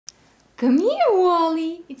Come here,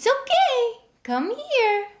 Wally. It's okay. Come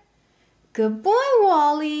here. Good boy,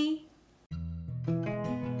 Wally.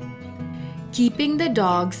 Keeping the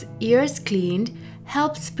dog's ears cleaned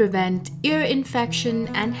helps prevent ear infection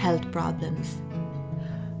and health problems.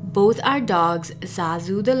 Both our dogs,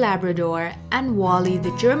 Zazu the Labrador and Walle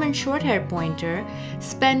the German Shorthaired Pointer,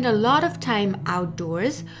 spend a lot of time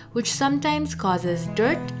outdoors, which sometimes causes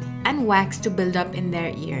dirt and wax to build up in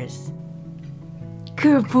their ears.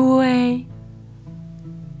 Good boy!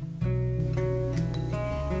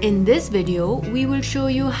 In this video, we will show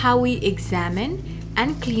you how we examine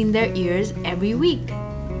and clean their ears every week. Come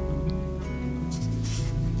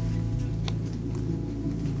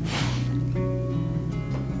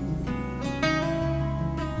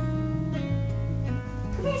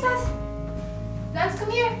here, Zaz. Zaz, come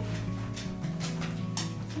here.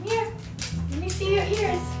 Come here. Let me see your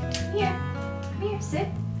ears. Come here. Come here. Sit.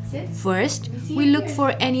 Sit. First, we look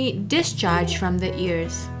for any discharge from the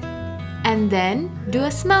ears. And then do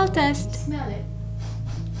a smell test. Smell it.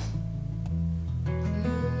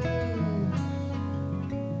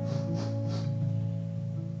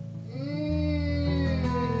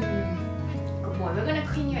 Good boy. We're gonna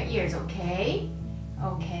clean your ears, okay?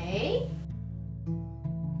 Okay.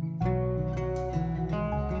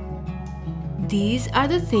 These are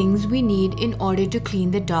the things we need in order to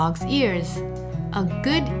clean the dog's ears. A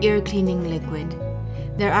good ear cleaning liquid.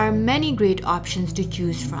 There are many great options to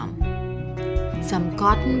choose from. Some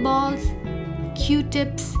cotton balls,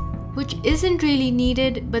 Q-tips, which isn't really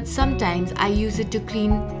needed, but sometimes I use it to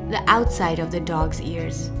clean the outside of the dog's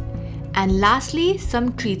ears. And lastly,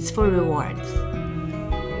 some treats for rewards.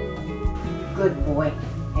 Good boy.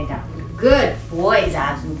 Head down. Good boy,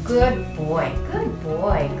 Zazu. Good boy. Good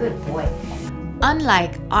boy. Good boy.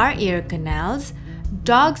 Unlike our ear canals,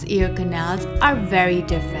 dogs' ear canals are very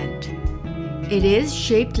different. It is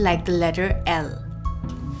shaped like the letter L.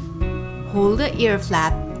 Hold the ear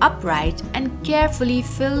flap upright and carefully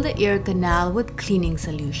fill the ear canal with cleaning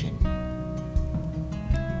solution.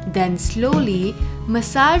 Then slowly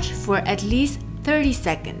massage for at least 30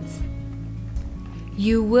 seconds.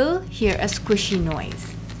 You will hear a squishy noise.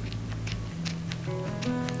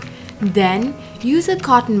 Then use a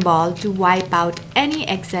cotton ball to wipe out any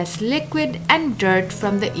excess liquid and dirt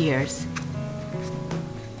from the ears.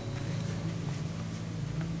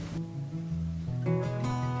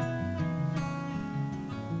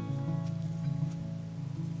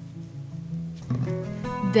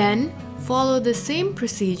 Then follow the same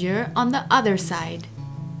procedure on the other side.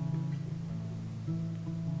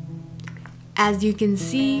 As you can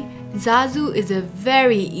see, Zazu is a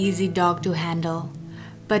very easy dog to handle,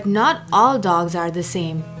 but not all dogs are the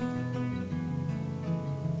same.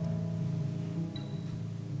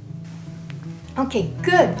 Okay,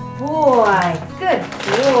 good boy, good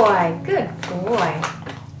boy, good boy,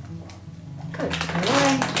 good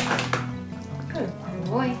boy, good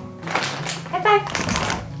boy. High five!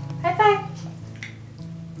 High five!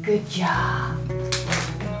 Good job!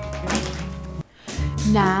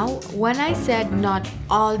 Now, when I said not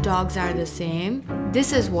all dogs are the same,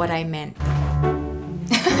 this is what I meant.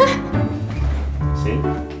 Sit,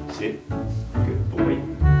 sit. Good boy.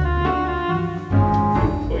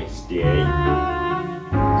 Good boy. Stay.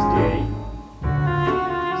 Stay.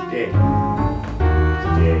 Stay.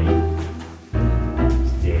 Stay.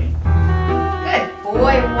 Stay. Good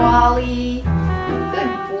boy, Wally.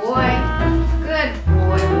 Good boy. Good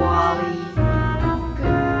boy, Wally.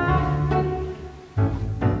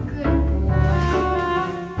 Good boy.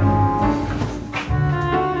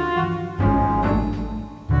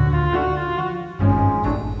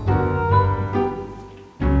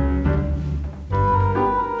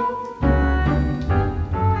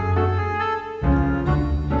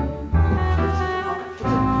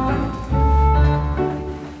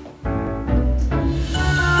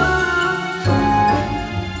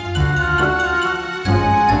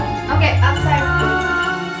 Okay, outside.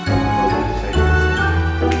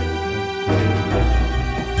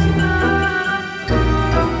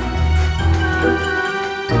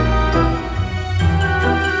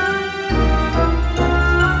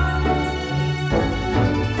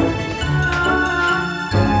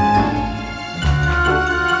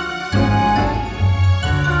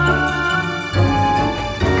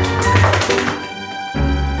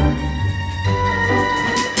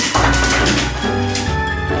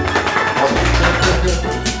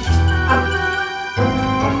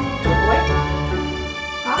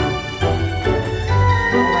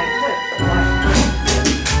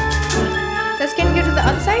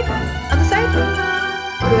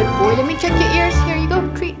 boy. Let me check your ears. Here you go,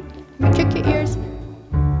 treat. Let me check your ears.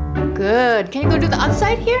 Good. Can you go to the other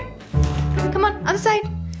side here? Come on, other side.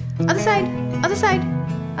 Other side. Other side.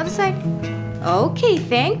 Other side. Okay,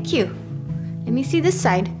 thank you. Let me see this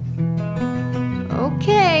side.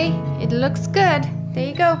 Okay, it looks good. There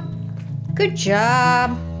you go. Good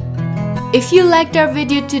job. If you liked our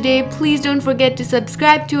video today, please don't forget to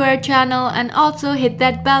subscribe to our channel and also hit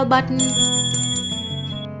that bell button.